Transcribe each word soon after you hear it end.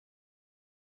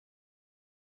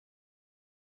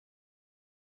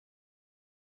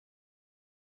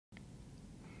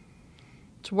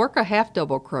To work a half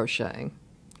double crochet,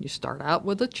 you start out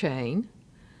with a chain.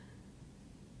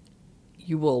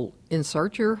 You will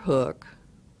insert your hook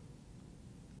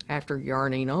after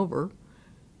yarning over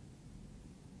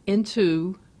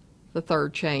into the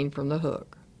third chain from the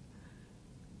hook.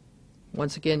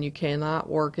 Once again, you cannot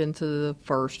work into the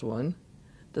first one.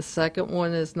 The second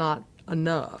one is not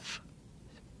enough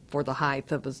for the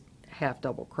height of a half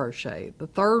double crochet. The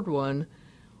third one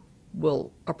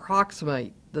will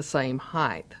approximate the same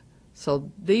height. So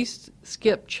these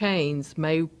skip chains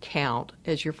may count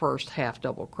as your first half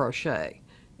double crochet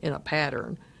in a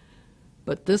pattern,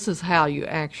 but this is how you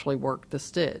actually work the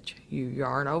stitch. You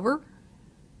yarn over,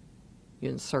 you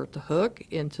insert the hook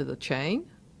into the chain,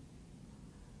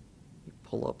 you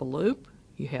pull up a loop,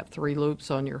 you have 3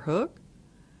 loops on your hook,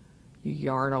 you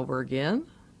yarn over again,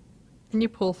 and you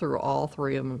pull through all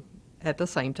 3 of them at the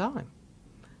same time.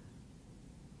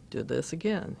 Do this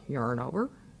again, yarn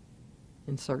over,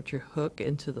 insert your hook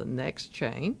into the next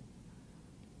chain,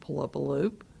 pull up a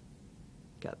loop,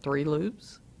 got 3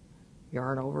 loops,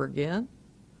 yarn over again,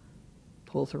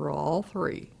 pull through all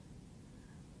 3.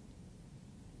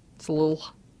 It's a little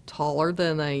taller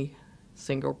than a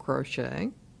single crochet.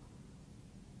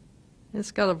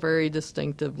 It's got a very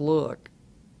distinctive look.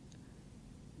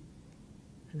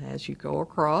 And as you go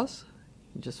across,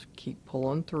 you just keep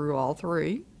pulling through all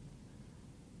 3.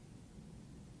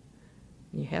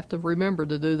 You have to remember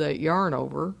to do that yarn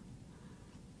over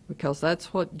because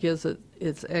that's what gives it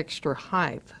its extra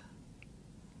height.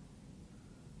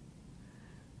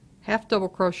 Half double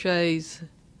crochets,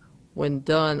 when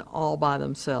done all by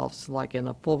themselves, like in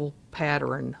a full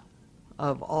pattern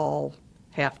of all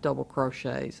half double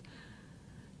crochets,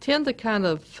 tend to kind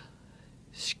of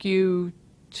skew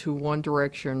to one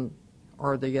direction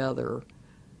or the other.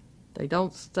 They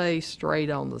don't stay straight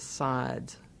on the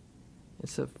sides.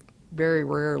 It's very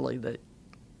rarely that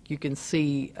you can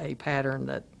see a pattern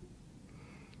that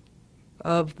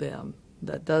of them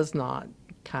that does not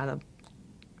kind of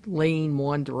lean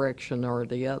one direction or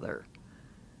the other.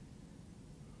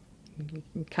 You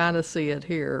can kind of see it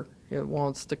here. It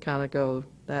wants to kind of go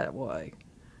that way.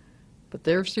 But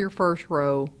there's your first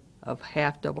row of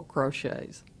half double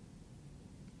crochets.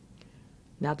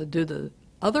 Now to do the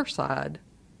other side,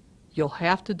 you'll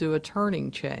have to do a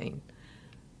turning chain.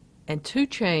 And 2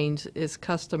 chains is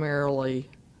customarily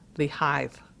the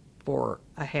height for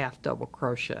a half double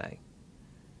crochet.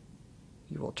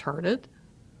 You will turn it,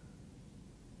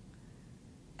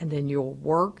 and then you'll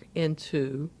work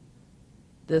into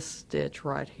this stitch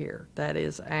right here. That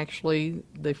is actually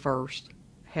the first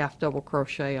half double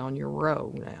crochet on your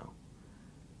row now.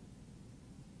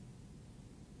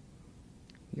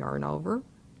 Yarn over,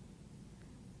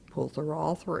 pull through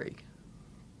all 3.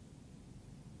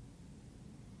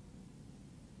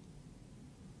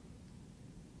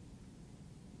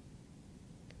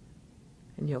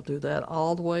 And you'll do that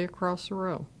all the way across the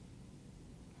row.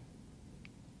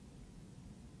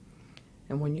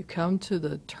 And when you come to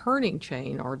the turning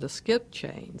chain or the skip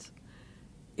chains,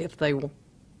 if they will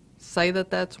say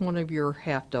that that's one of your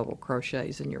half double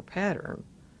crochets in your pattern,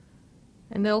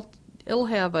 and it'll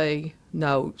have a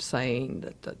note saying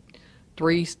that the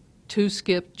 2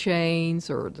 skip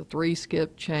chains or the 3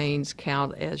 skip chains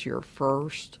count as your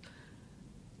first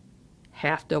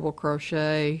half double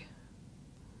crochet.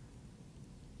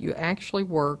 You actually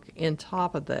work in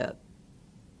top of that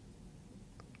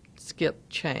skip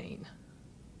chain.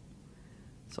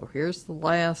 So here's the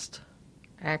last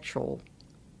actual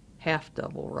half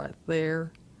double right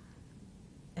there,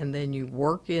 and then you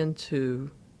work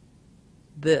into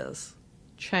this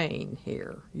chain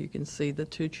here. You can see the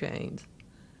 2 chains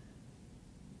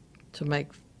to make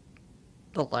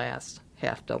the last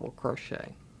half double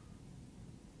crochet.